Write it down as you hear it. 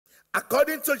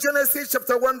According to Genesis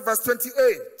chapter 1 verse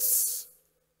 28,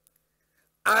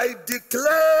 I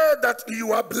declare that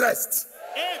you are blessed.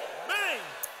 Amen.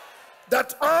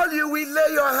 That all you will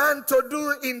lay your hand to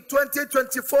do in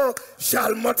 2024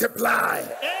 shall multiply.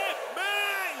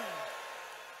 Amen.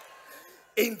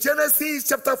 In Genesis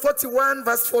chapter 41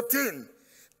 verse 14,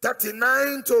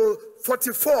 39 to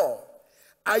 44,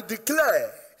 I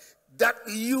declare that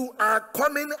you are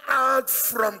coming out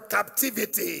from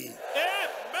captivity. Amen.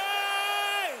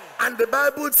 And the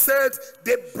Bible said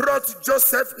they brought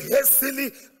Joseph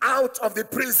hastily out of the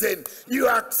prison. You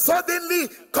are suddenly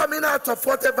coming out of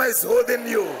whatever is holding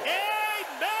you.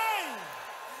 Amen.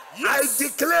 I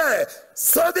declare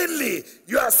suddenly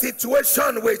your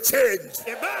situation will change.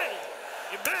 Amen.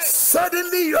 Amen.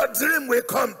 Suddenly your dream will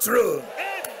come true.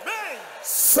 Amen.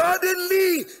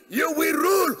 Suddenly you will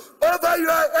rule over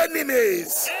your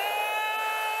enemies. Amen.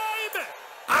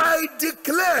 I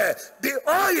declare the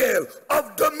oil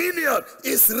of dominion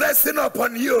is resting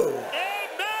upon you.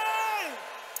 Amen.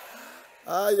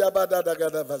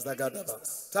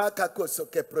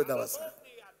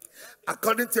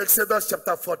 According to Exodus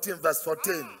chapter 14 verse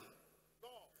 14,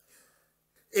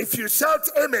 if you shout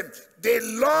amen, the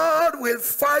Lord will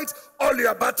fight all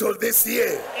your battle this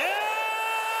year. Amen.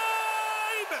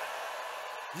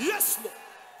 Yes, Lord.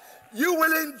 You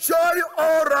will enjoy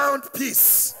all-round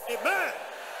peace. Amen.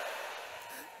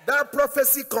 That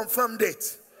prophecy confirmed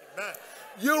it. Amen.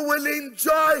 You will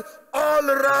enjoy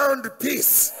all-round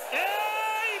peace. Amen.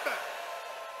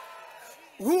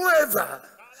 Whoever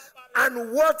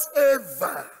and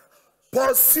whatever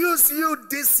pursues you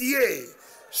this year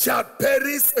shall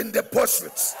perish in the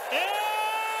pursuit. Amen.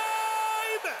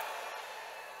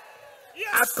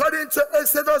 Yes. According to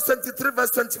Exodus 23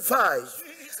 verse 25,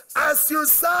 as you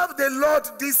serve the Lord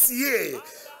this year,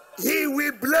 he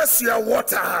will bless your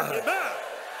water. Amen.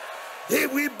 He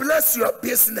will bless your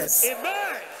business.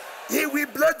 Amen. He will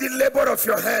bless the labor of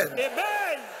your hand.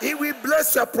 Amen. He will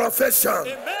bless your profession.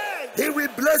 Amen. He will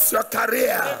bless your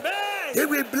career. Amen. He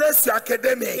will bless your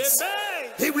academics.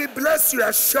 Amen. He will bless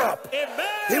your shop. Amen.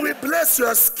 He will bless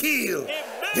your skill. Amen.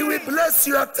 He will bless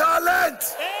your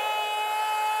talent. Amen.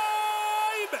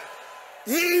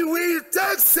 He will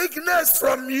take sickness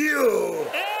from you.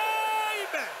 Amen.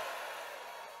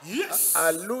 Yes.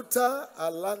 Aluta,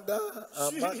 Alanda,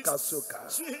 Amakasuka.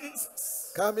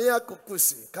 Jesus. Kamia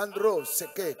Kukusi, Kandro,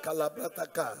 Seke,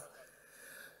 Kalabrataka.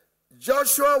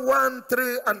 Joshua 1,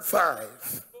 3 and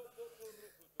 5.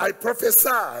 I prophesy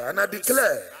and I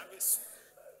declare,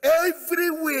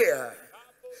 everywhere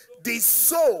the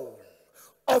sole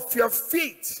of your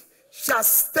feet shall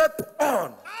step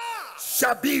on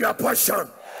shall be your portion.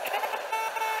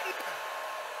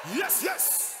 Yes,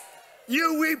 yes.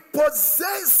 You will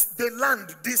possess the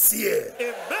land this year.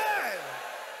 Amen.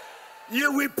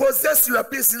 You will possess your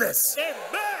business.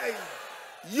 Amen.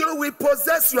 You will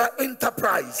possess your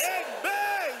enterprise.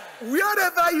 Amen.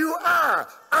 Wherever you are,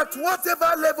 at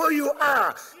whatever level you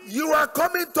are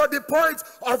coming to the point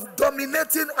of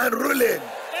dominating and ruling. Amen.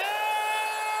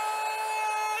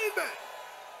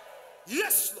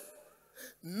 Yes, Lord.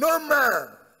 No man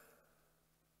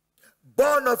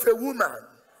born of a woman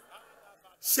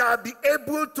shall be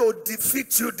able to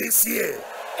defeat you this year.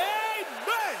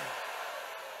 Amen.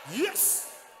 Yes.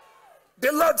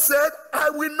 The Lord said, I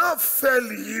will not fail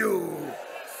you. Yes,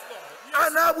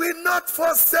 And I will not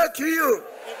forsake you.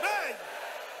 amen.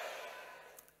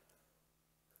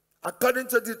 According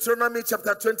to Deuteronomy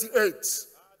chapter 28,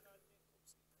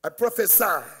 I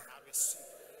prophesy,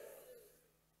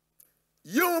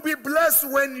 you will be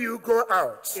blessed when you go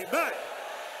out. Amen.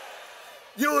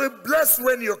 You will be blessed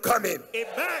when you come in.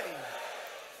 Amen.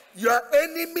 Your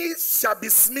enemies shall be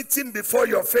smitten before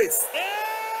your face.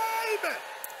 Amen.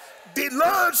 The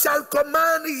Lord shall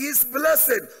command his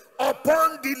blessing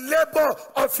upon the labor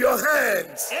of your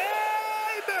hands.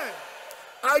 Amen.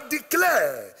 I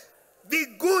declare the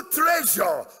good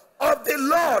treasure of the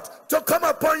Lord to come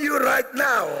upon you right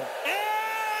now. Amen.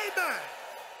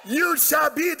 You shall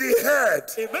be the head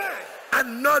Amen.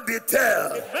 and not the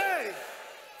tail. Amen.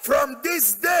 From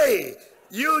this day,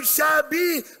 you shall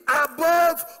be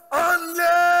above only.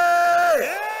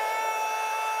 Amen.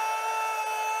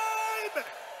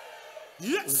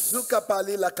 Yes.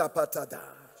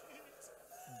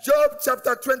 Job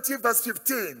chapter 20 verse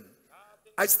 15.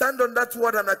 I stand on that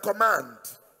word and I command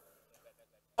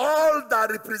all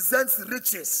that represents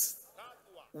riches,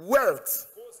 wealth,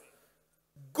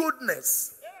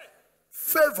 goodness,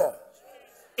 favor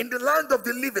in the land of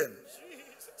the living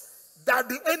that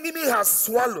the enemy has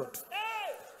swallowed.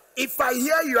 If I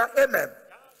hear your amen,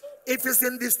 if it's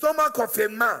in the stomach of a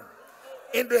man,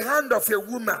 in the hand of a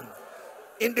woman,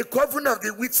 in the coven of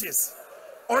the witches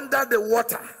under the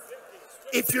water.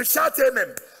 If you shout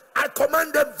amen, I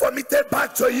command them vomited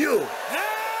back to you. Amen.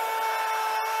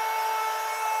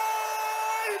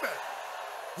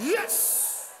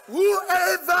 Yes.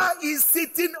 Whoever is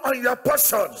sitting on your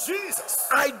portion, Jesus.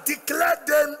 I declare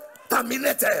them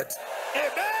terminated.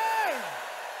 Amen.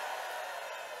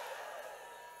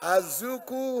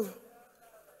 Azuku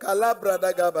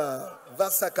Kalabradagaba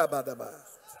Vasakabadaba.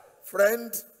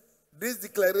 Friend, these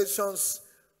declarations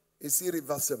is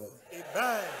irreversible.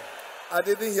 Amen. I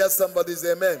didn't hear somebody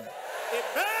say amen.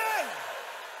 Amen.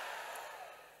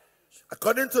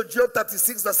 According to Job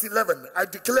 36 verse 11, I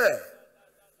declare,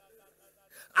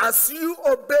 as you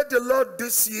obey the Lord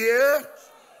this year,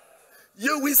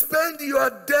 you will spend your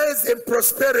days in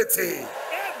prosperity.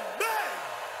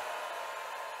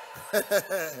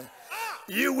 Amen.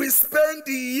 You will spend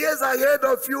the years ahead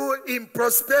of you in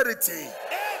prosperity.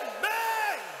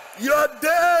 Amen. Your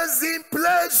days in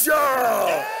pleasure.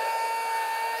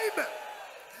 Amen.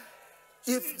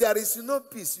 If there is no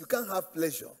peace, you can't have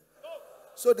pleasure.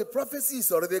 So the prophecy is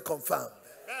already confirmed.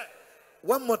 Amen.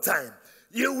 One more time.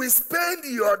 You will spend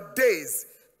your days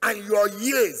and your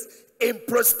years in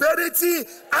prosperity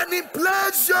and in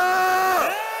pleasure.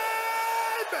 Amen.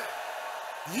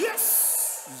 Yes.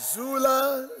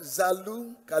 Zula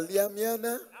Zalu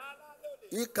Kaliamiana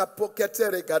Ikapokete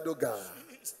Regadoga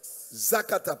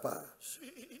Zakatapa.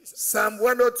 Psalm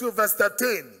 102 verse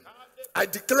 13. I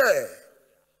declare,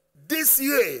 this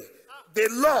year the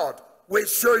Lord will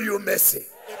show you mercy.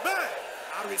 Amen.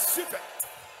 I receive it.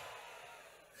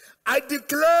 I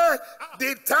declare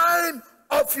the time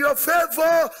of your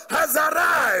favor has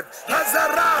arrived. Has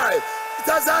arrived. It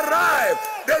has arrived.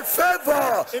 The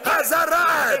favor has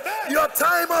arrived. Your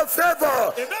time of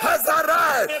favor has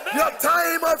arrived. Your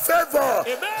time of favor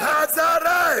has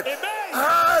arrived.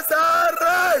 Has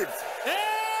arrived.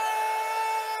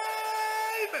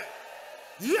 Amen.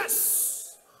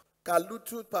 Yes.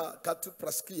 Kalutu pa katu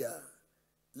praskia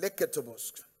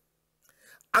leketobosk.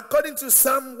 According to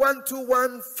Psalm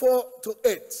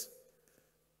 121:4-8,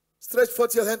 stretch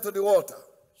forth your hand to the altar.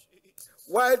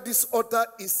 While this altar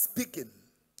is speaking,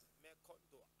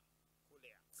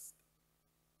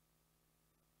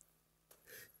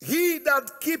 he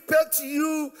that keepeth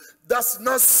you does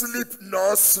not sleep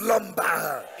nor slumber.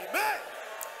 Amen.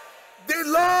 The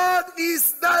Lord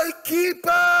is thy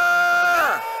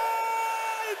keeper.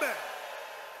 Amen.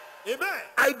 Amen.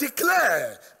 I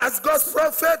declare, as God's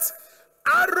prophet,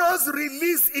 arrows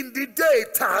released in the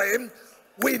daytime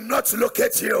will not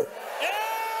locate you. Amen.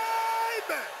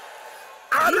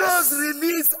 Arrows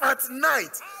released at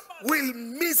night will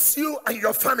miss you and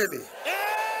your family.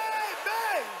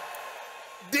 Amen.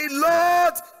 The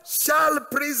Lord shall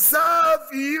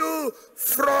preserve you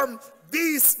from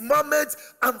this moment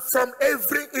and from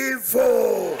every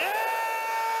evil. Amen.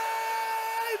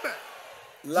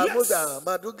 Lamuda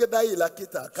madugeda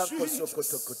ilakita kanko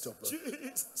sokoto kotopo.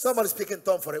 Somebody speak in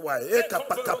tongue for a while.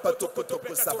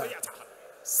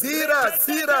 Sira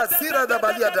da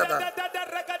badia dada.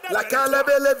 La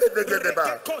kalabele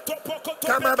vedegedeba.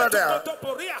 Kamabada.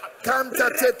 Kamta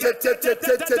te.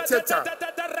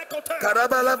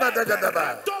 Karabala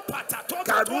vadagedaba.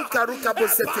 Karu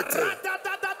kabosetete.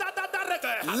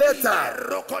 Later,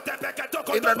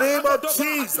 in the name of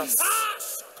Jesus.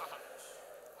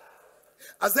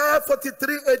 Isaiah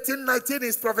 43:18-19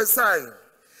 is prophesying.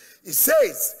 It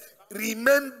says,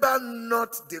 remember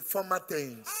not the former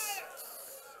things.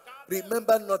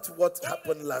 Remember not what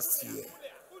happened last year.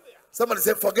 Somebody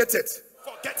say, forget it.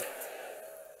 Forget it.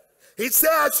 He said,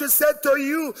 I should say to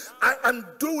you, I am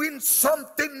doing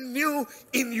something new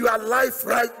in your life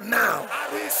right now. I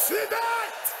receive it.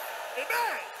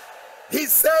 Amen. He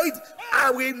said, I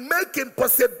will make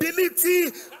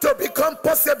impossibility to become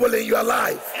possible in your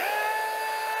life. Amen.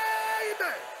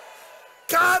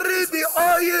 Carry the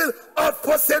oil of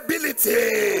possibility.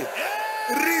 Amen.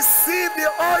 Receive the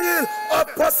oil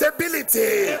of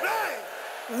possibility. Amen.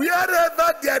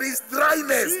 Wherever there is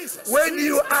dryness, when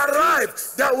you arrive,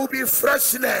 there will be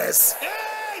freshness.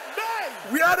 Amen.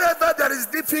 Wherever there is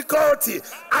difficulty,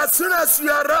 as soon as you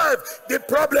arrive, the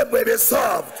problem will be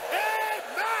solved.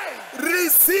 Amen.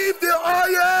 Receive the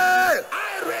oil.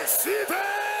 I receive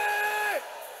it.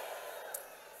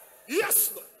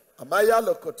 Yes, Lord. Amaya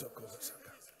lokotoko.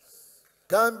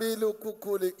 Kambi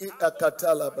lukukuli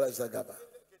akatala brazagaba.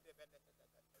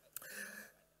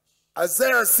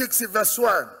 Isaiah 60 verse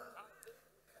 1.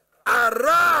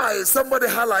 Arise, somebody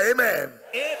holla, amen.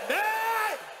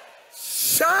 Amen.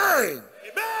 Shine.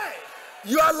 Amen.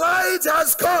 Your light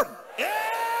has come.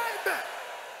 Amen.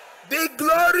 The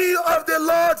glory of the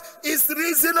Lord is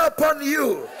risen upon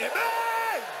you.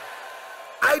 Amen.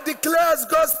 declare as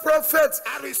God's prophet,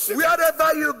 I receive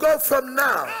wherever you go from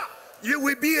now, you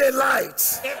will be a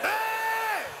light.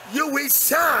 Amen. You will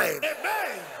shine.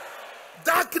 Amen.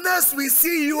 Darkness will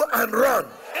see you and run.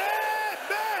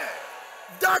 Amen.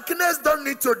 Darkness don't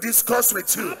need to discuss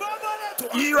with you.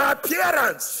 Your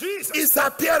appearance Jesus. is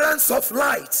appearance of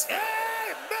light.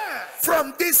 Amen.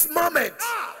 From this moment,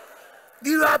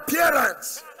 your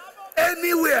appearance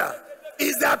anywhere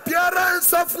is the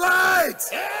appearance of light.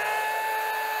 Amen.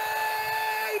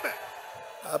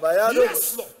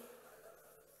 Yes, Lord.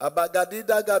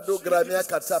 Abagadida gado gramia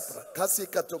katapra kasi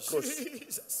katokros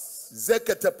Jesus.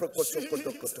 zekete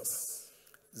prokosokotokoto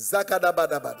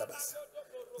zakadabadabadabas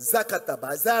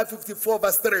zakataba. Isaiah 54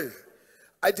 verse 3.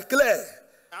 I declare,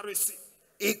 I receive.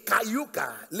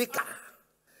 Ikayuka lika,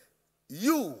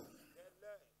 you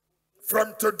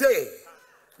from today,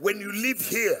 when you live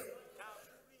here,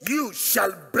 you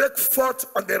shall break forth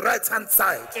on the right hand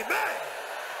side. Amen.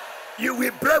 You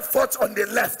will break forth on the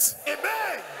left.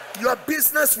 Amen. Your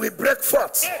business will break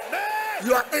forth. Amen.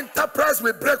 Your enterprise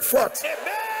will break forth.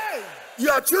 Amen.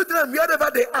 Your children, wherever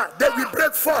they are, they will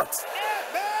break forth.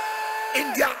 Amen.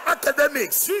 In their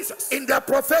academics, Jesus. in their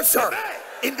profession, Amen.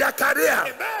 in their career.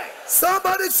 Amen.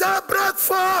 Somebody shall break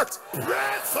forth.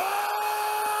 Break forth.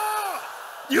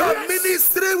 Your Yes.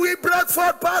 ministry will break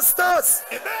forth, pastors.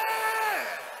 Amen.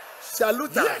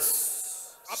 Shaluta.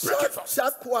 Yes. I'm breaking forth.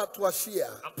 Shakwa tuashia.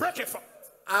 I'm breaking forth.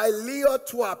 Alio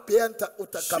tuapienta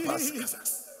utakapas.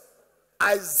 Jesus.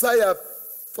 Isaiah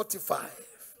 45.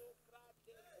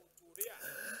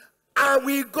 I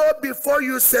will go before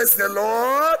you, says the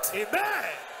Lord. Amen.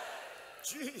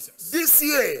 Jesus. This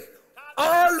year,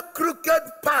 all crooked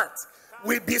paths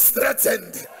will be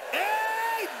straightened.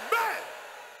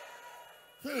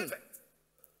 Amen.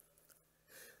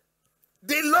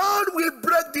 The Lord will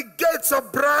break the gates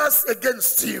of brass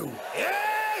against you. Amen.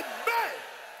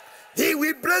 He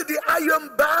will break the iron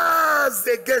bars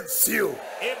against you.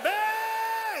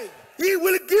 Amen. He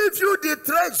will give you the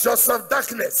treasures of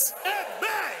darkness.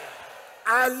 Amen.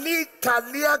 Ali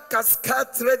Kalia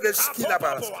Kaskatre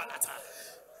Veshkilabas.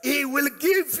 He will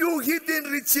give you hidden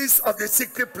riches of the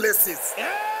secret places.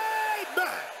 Amen.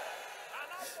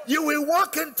 You will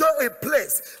walk into a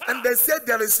place and they say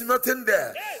there is nothing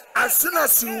there. As soon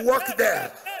as you walk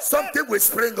there, something will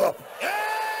spring up. Amen.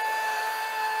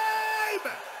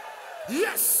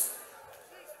 Yes.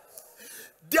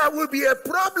 There will be a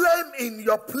problem in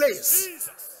your place. Jesus.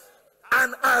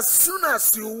 And as soon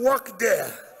as you walk there,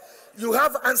 you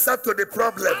have answer to the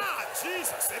problem.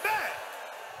 Jesus. Amen.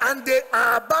 And they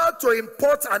are about to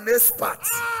import an expert.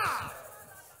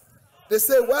 They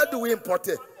say, why do we import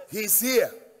it? He's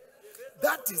here.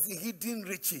 That is the hidden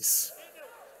riches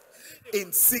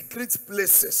in secret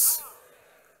places.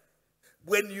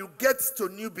 When you get to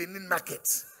New Benin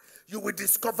Market, you will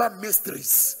discover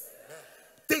mysteries.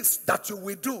 Things that you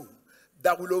will do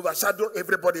that will overshadow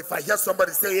everybody. If I hear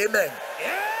somebody say amen.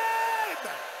 Amen.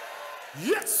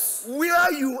 Yes.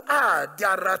 Where you are, there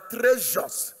are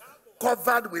treasures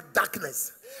covered with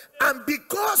darkness. And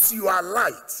because you are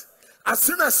light, as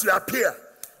soon as you appear,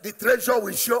 the treasure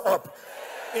will show up.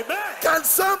 Amen. Can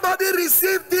somebody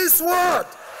receive this word?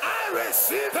 I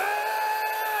receive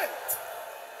it.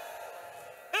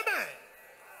 Amen.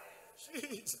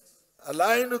 Jesus.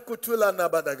 Alainu kutula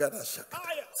nabadagada shaka.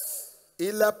 Yes.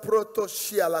 Ila proto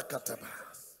shiala kataba.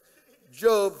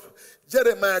 Job,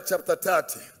 Jeremiah chapter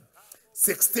 30,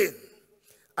 16.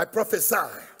 I prophesy.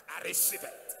 I receive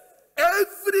it.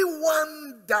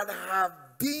 Everyone that have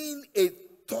been a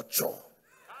torture,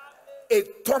 a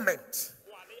torment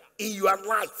in your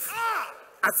life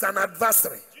as an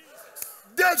adversary,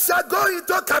 they shall go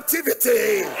into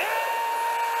captivity. Amen.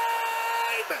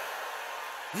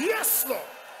 Yes, Lord.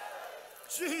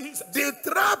 Jesus. The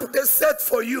trap they set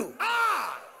for you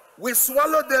will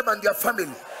swallow them and their family.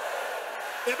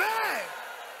 Amen.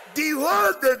 The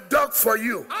hole they dug for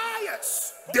you,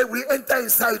 Yes. they will enter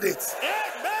inside it.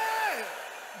 Amen.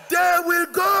 They will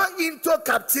go into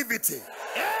captivity.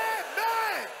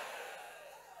 Amen.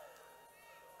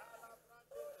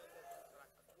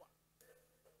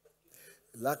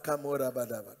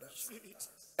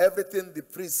 Everything the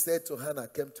priest said to Hannah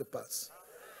came to pass.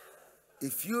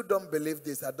 If you don't believe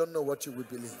this, I don't know what you will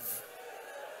believe.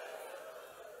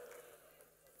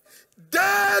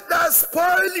 They that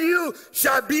spoil you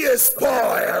shall be a spoil.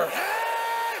 Amen.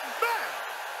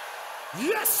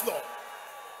 Yes, Lord.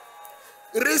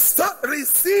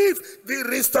 Receive the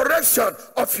restoration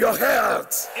of your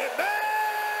health.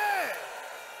 Amen.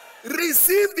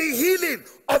 Receive the healing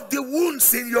of the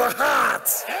wounds in your heart.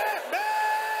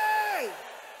 Amen.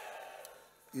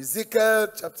 Ezekiel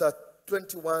chapter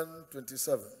 21,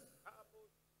 27.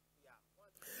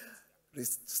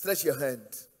 Stretch your hand.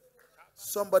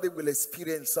 Somebody will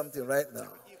experience something right now.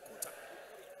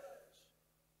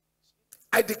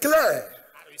 I declare,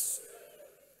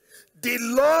 the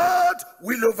Lord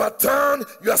will overturn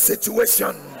your situation.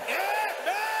 Amen.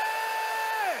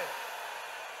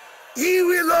 He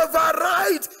will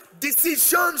override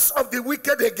decisions of the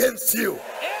wicked against you.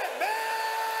 Amen.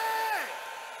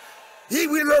 He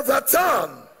will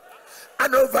overturn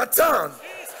and overturn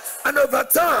and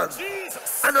overturn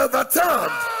and overturn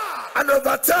and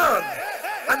overturn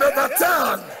and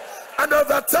overturn and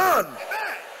overturn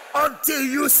until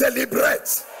you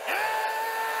celebrate.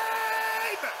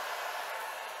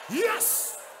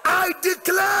 Yes. I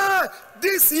declare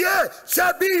this year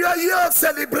shall be your year of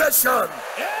celebration. Amen.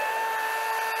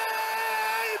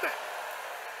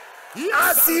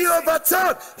 Yes. As he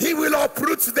overturn, he will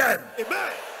uproot them.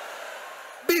 Amen.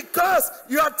 Because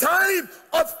your time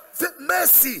of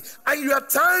mercy and your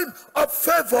time of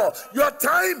favor, your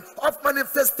time of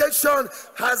manifestation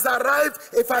has arrived.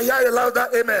 If I hear a louder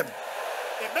amen.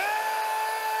 Amen.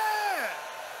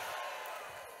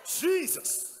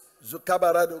 Jesus.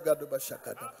 Zukabarado gadoba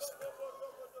shakata.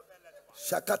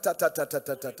 Shakata ta ta ta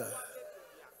ta ta ta.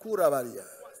 Kurabaria.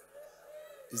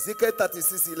 Ezekiel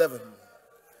 36:11.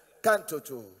 Canto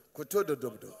 2. Kotodo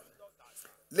dobdo.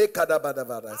 Le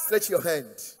kadabadavada. Stretch your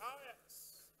hand.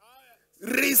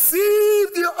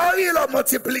 Receive the oil of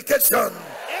multiplication. Amen.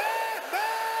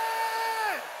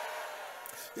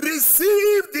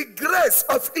 Receive the grace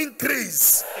of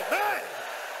increase. Amen.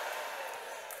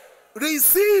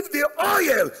 Receive the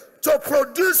oil to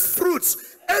produce fruits,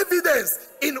 evidence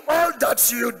in all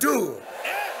that you do.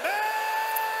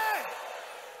 Amen.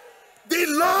 The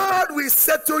Lord will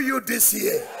settle you this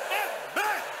year.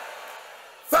 Amen.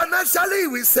 Financially,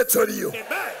 we settle you.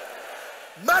 Amen.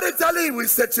 Maritally, we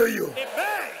settle you.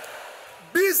 Amen.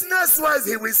 Business-wise,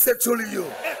 he will settle you.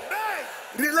 Amen.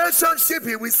 Relationship,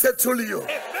 he will settle you.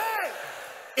 Amen.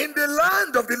 in the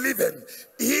land of the living,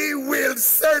 he will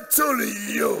settle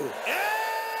you. Amen.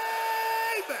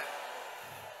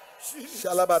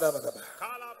 Shalabadabadaba.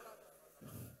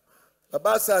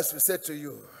 Baba says, we said to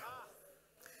you,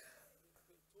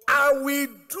 I will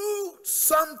do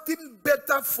something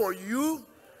better for you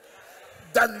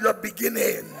than your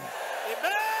beginning.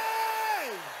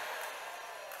 Amen.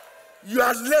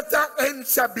 Your latter end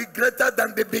shall be greater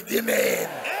than the beginning.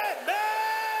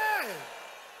 Amen.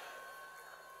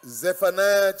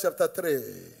 Zephaniah chapter 3,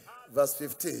 verse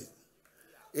 15.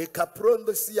 I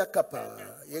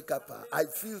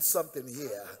feel something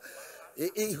here.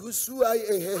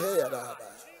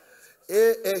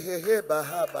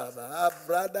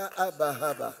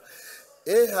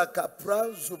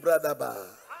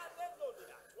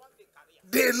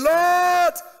 The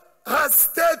Lord has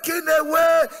taken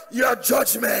away your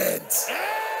judgment.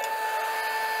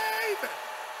 Amen.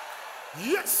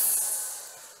 Yes.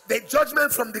 The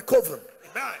judgment from the coven.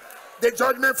 Amen. The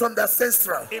judgment from the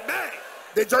ancestral. Amen.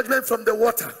 The judgment from the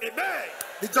water. Amen.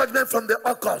 The judgment from the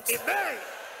occult. Amen.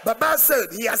 Baba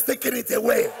said he has taken it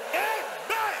away. Amen.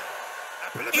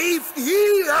 If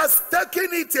he has taken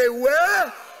it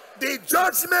away, the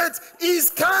judgment is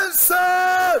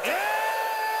cancelled. Amen.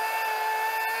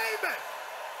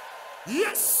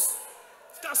 Yes.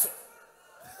 It's cancelled.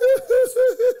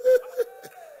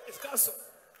 It's cancelled.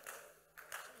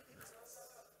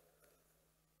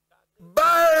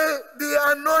 By the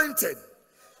anointing,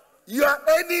 your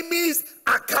enemies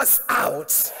are cast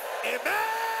out.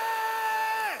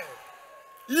 Amen.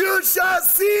 You shall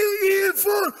see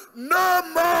evil no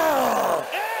more.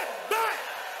 Amen.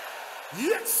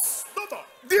 Yes. No more.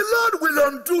 The Lord will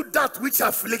undo that which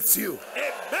afflicts you.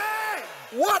 Amen.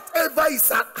 Whatever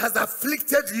has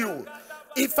afflicted you,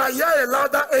 if I hear a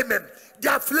louder amen,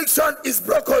 the affliction is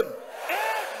broken. Amen.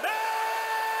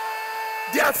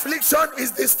 The affliction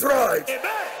is destroyed.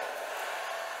 Amen.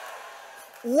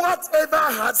 Whatever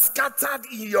has scattered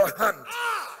in your hand,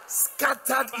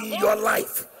 scattered in your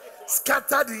life,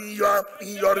 scattered in your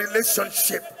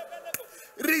relationship,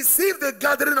 receive the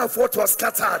gathering of what was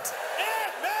scattered.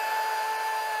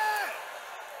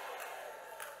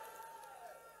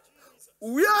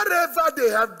 Wherever they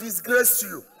have disgraced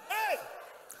you,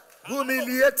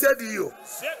 humiliated you,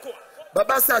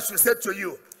 Baba said I should say to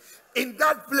you, in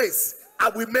that place I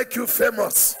will make you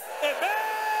famous. Amen.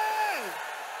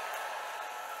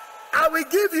 I will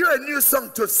give you a new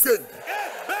song to sing.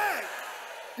 Amen.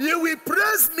 You will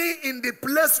praise me in the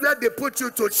place where they put you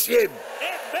to shame.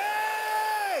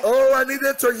 Amen. Oh, I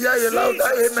needed to hear you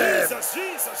louder. Amen. Jesus,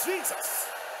 Jesus, Jesus.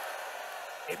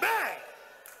 Amen.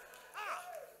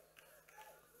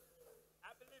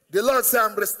 The Lord said,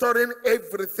 I'm restoring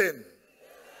everything.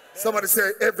 Somebody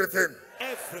say everything.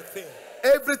 everything.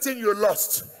 Everything you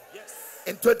lost. Yes.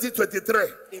 In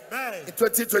 2023. Amen. In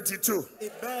 2022.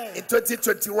 Amen. In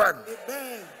 2021.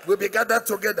 Amen. We'll be gathered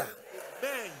together.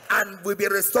 Amen. And will be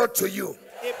restored to you.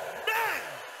 Amen.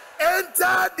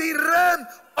 Enter the realm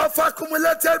of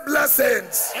accumulated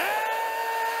blessings. Amen.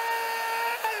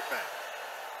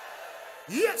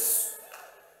 Yes.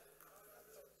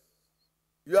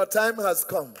 Your time has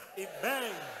come.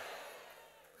 Amen.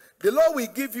 The Lord will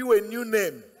give you a new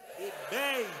name.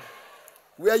 Amen.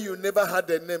 Where you never had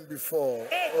a name before.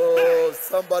 Amen. Oh,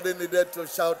 somebody needed to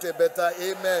shout a better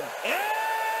amen. Amen.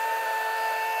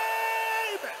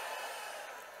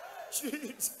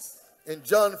 Jesus. In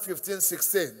John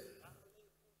 15:16,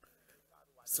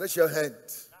 stretch your hand.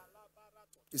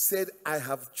 He said, I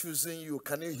have chosen you.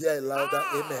 Can you hear a louder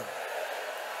amen?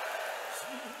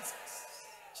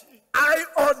 I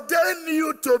ordain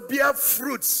you to bear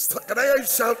fruits. Can I hear you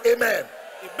shout amen?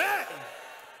 Amen.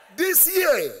 This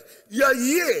year, your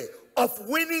year of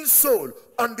winning soul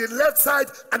on the left side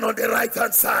and on the right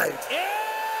hand side. Amen.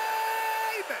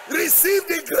 Receive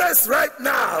the grace right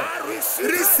now. I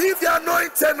Receive the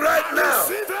anointing right now.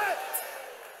 receive it.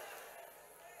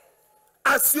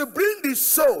 As you bring the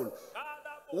soul,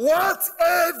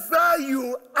 whatever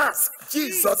you ask,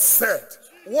 Jesus said,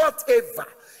 whatever.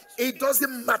 It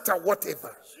doesn't matter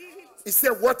whatever. He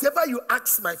said, whatever you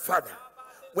ask my Father,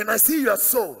 when I see your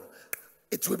soul,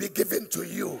 it will be given to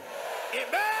you.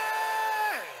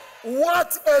 Amen.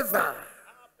 Whatever.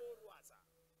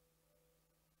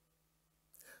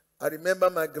 I remember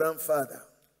my grandfather,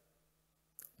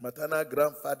 maternal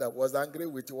grandfather, was angry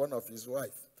with one of his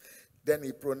wife. Then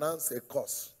he pronounced a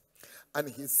curse. And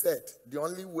he said, the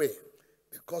only way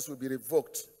the curse will be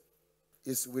revoked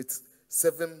is with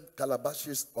 7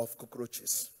 calabashes of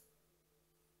cockroaches.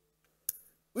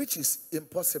 Which is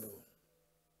impossible.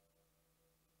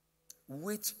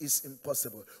 Which is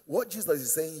impossible. What Jesus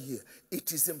is saying here,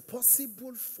 it is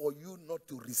impossible for you not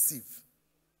to receive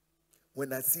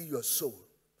when I see your soul.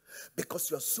 Because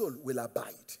your soul will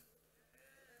abide.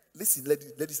 Listen,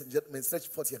 ladies and gentlemen, stretch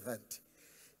forth your hand.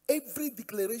 Every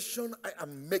declaration I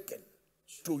am making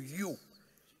to you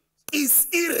is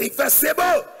irreversible.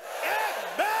 Amen.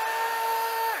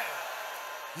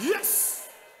 Yes.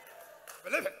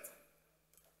 Believe it.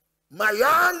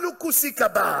 Maya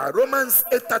Lukusikaba, Romans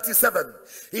 8:37.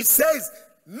 It says,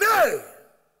 nay,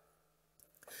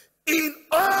 in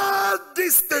all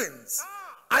these things,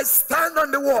 I stand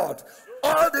on the word.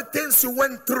 All the things you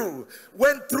went through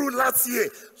last year,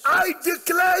 I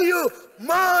declare you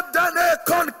more than a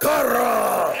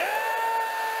conqueror.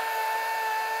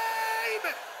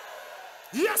 Amen.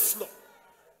 Yes, Lord.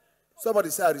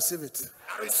 Somebody say, I receive it.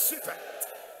 I receive it.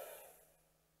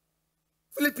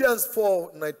 Philippians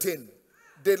 4:19.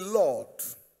 The Lord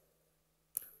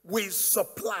will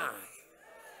supply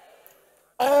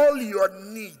all your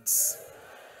needs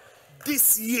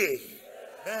this year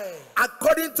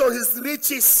according to his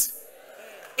riches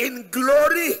in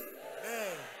glory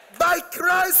by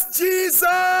Christ Jesus.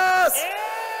 Amen.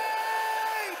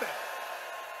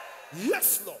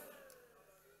 Yes, Lord.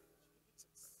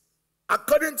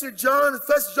 According to John, 1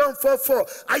 John 4:4,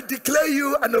 I declare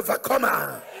you an overcomer.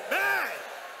 Amen.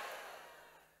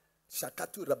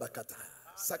 Shakatu Rabakata,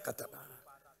 Sakataba.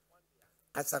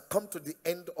 As I come to the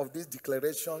end of this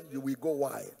declaration, you will go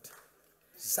wide.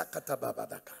 Sakataba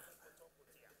Badaka.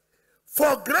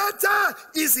 For greater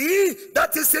is he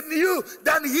that is in you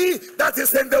than he that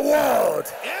is in the world.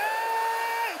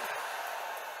 Amen.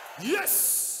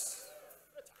 Yes.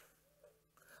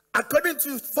 According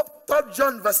to 3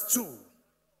 John verse 2,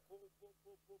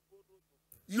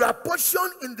 your portion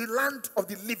in the land of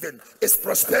the living is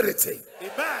prosperity.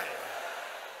 Amen.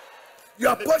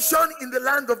 Your portion in the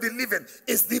land of the living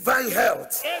is divine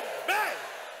health. Amen.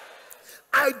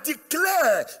 I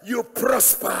declare you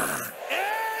prosper. Amen.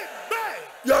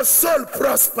 Your soul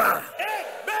prosper.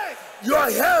 Amen. Your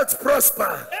health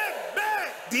prosper. Amen.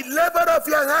 The labor of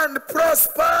your hand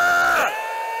prosper.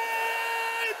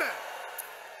 Amen.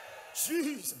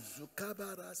 Jesus.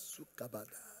 Zukabara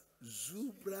sukabada.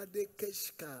 Zubrade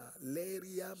keshka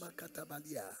leria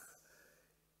makatabalia.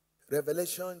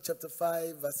 Revelation chapter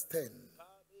 5 verse 10.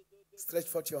 Stretch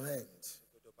forth your hand.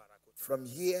 From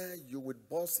here you would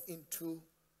burst into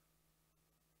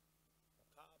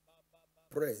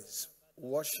praise,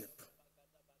 worship.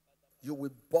 You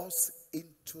will burst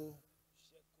into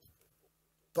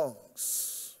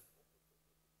tongues.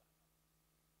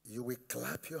 You will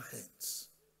clap your hands.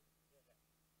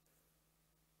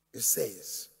 It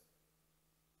says,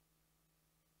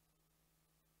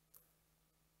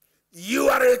 you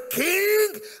are a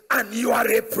king and you are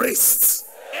a priest.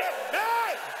 Amen.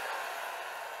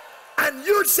 and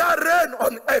you shall reign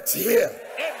on earth here.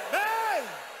 Amen.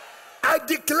 I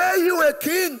declare you a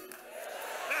king.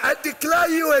 I declare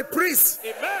you a priest.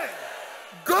 Amen.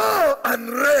 Go and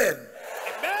reign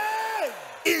Amen.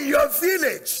 in your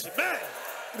village. Amen.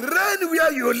 Reign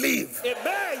where you live.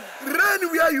 Amen. Reign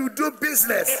where you do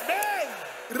business. Amen.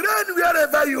 Reign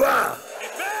wherever you are.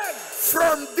 Amen.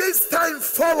 From this time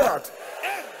forward,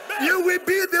 Amen. you will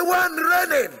be the one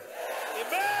reigning.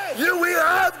 Amen. You will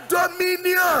have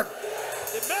dominion.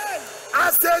 Amen.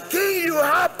 As a king, you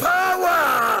have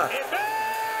power. Amen.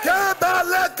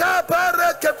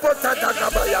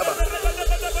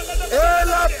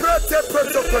 Ela prote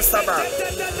protokosaba.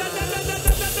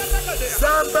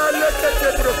 Samba lekete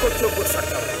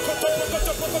protokosaka.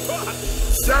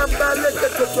 Samba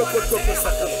lekete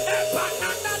protokosaka.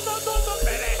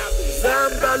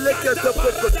 Samba lekete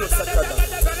protokosaka.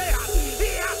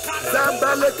 Samba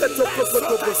lekete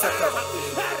protokosaka.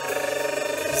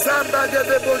 Samba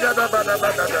de boga da bada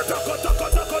bada da.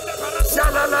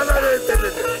 Shala la la de.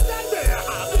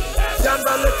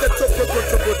 Samba lekete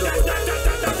protokosaka.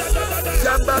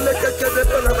 Samba lekete de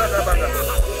bada bada.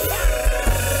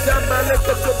 Samba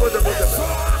lekete protokosaka.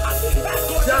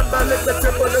 Samba lekete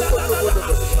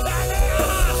protokosaka.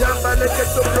 Samba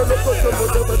lekete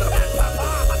protokosaka.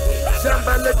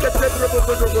 Samba lekete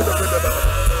protokosaka.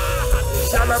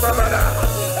 Shala babada.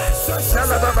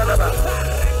 Shala babada.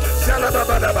 Shala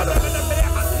babada.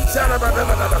 Shala babada.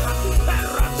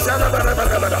 Shala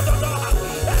babada.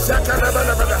 Shakara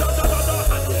babada.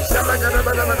 Shala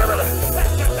babada.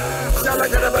 Shala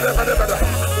babada.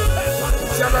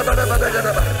 Shala babada.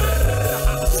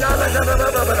 Shala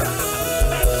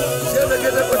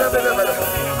babada.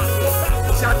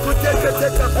 Shakute kete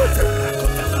kapote.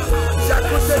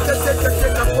 Shakute kete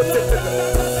kapote.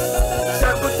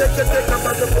 Shakute kete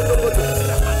kapote.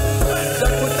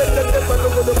 Shakute kete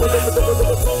kapote.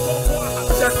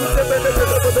 Shakute kete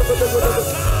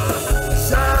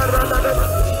Sharabada.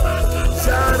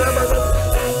 Sharabada.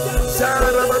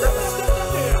 Sharabada.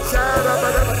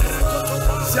 Sharabada.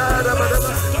 Sharabada.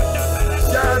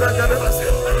 Sharabada.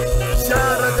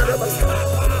 Sharabada.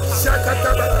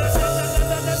 Shakatabada.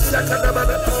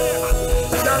 Shakatabada.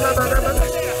 Shalabada.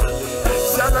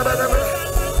 Shalabada.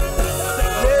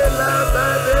 Lela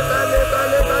bale bale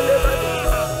bale bale bale.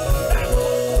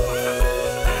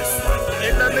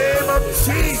 In the name of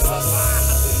Jesus.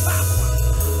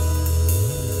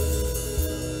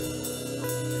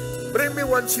 Bring me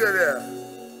one chair there.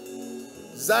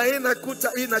 Zaina kuta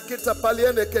ina kita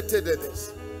paliene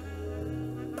ketededes.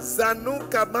 Zanu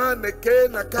kama neke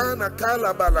nakana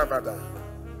kala balabada.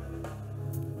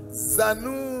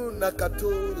 Zanu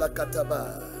nakato la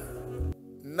kataba.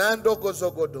 Nando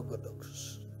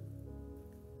gozogodogodogs.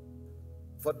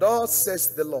 For thus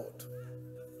says the Lord,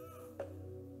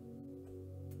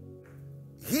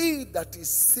 he that is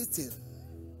sitting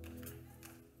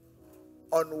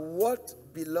on what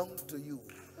belongs to you,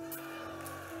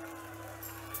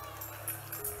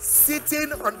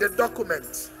 sitting on the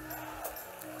document,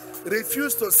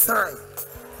 refuse to sign,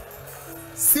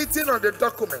 sitting on the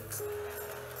document,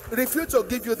 refuse to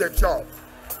give you the job,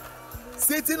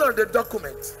 sitting on the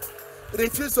document,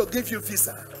 refuse to give you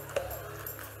visa.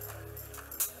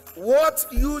 What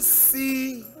you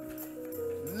see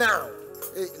now,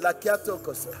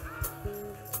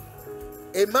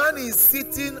 a man is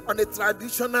sitting on a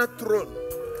traditional throne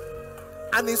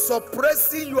and is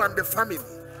suppressing you and the family,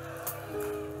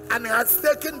 and has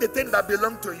taken the thing that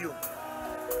belongs to you.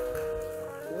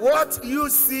 What you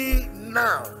see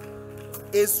now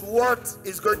is what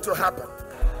is going to happen.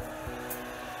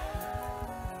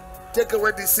 Take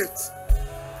away the seat.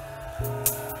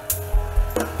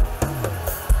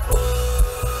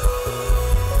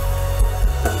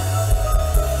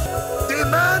 The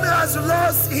man has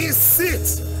lost his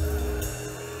seat.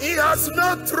 He has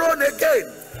no throne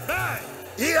again.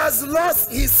 He has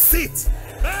lost his seat.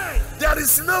 There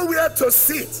is nowhere to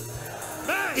sit.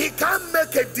 He can't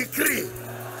make a decree.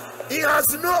 He has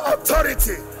no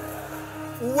authority.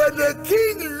 When a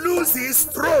king loses his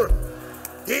throne,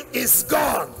 he is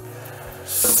gone.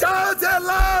 Shout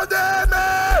aloud,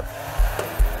 amen.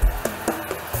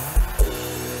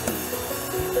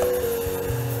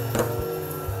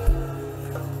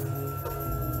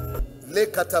 Le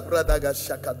katabradaga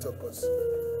shakatokos.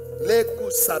 Le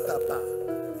kusatapa.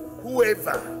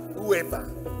 Whoever.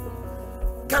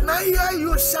 Can I hear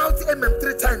you shout amen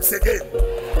 3 times again?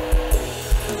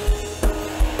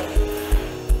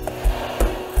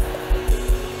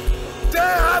 They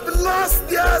have lost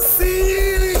their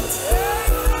seat.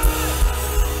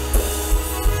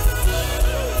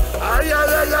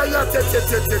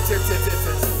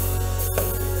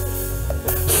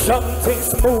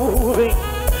 Something's moving,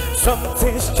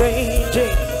 something's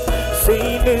changing.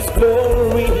 Seeing His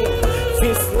glory,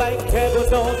 feels like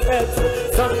heaven on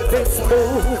earth. Something's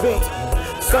moving,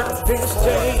 something's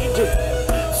changing.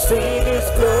 Seeing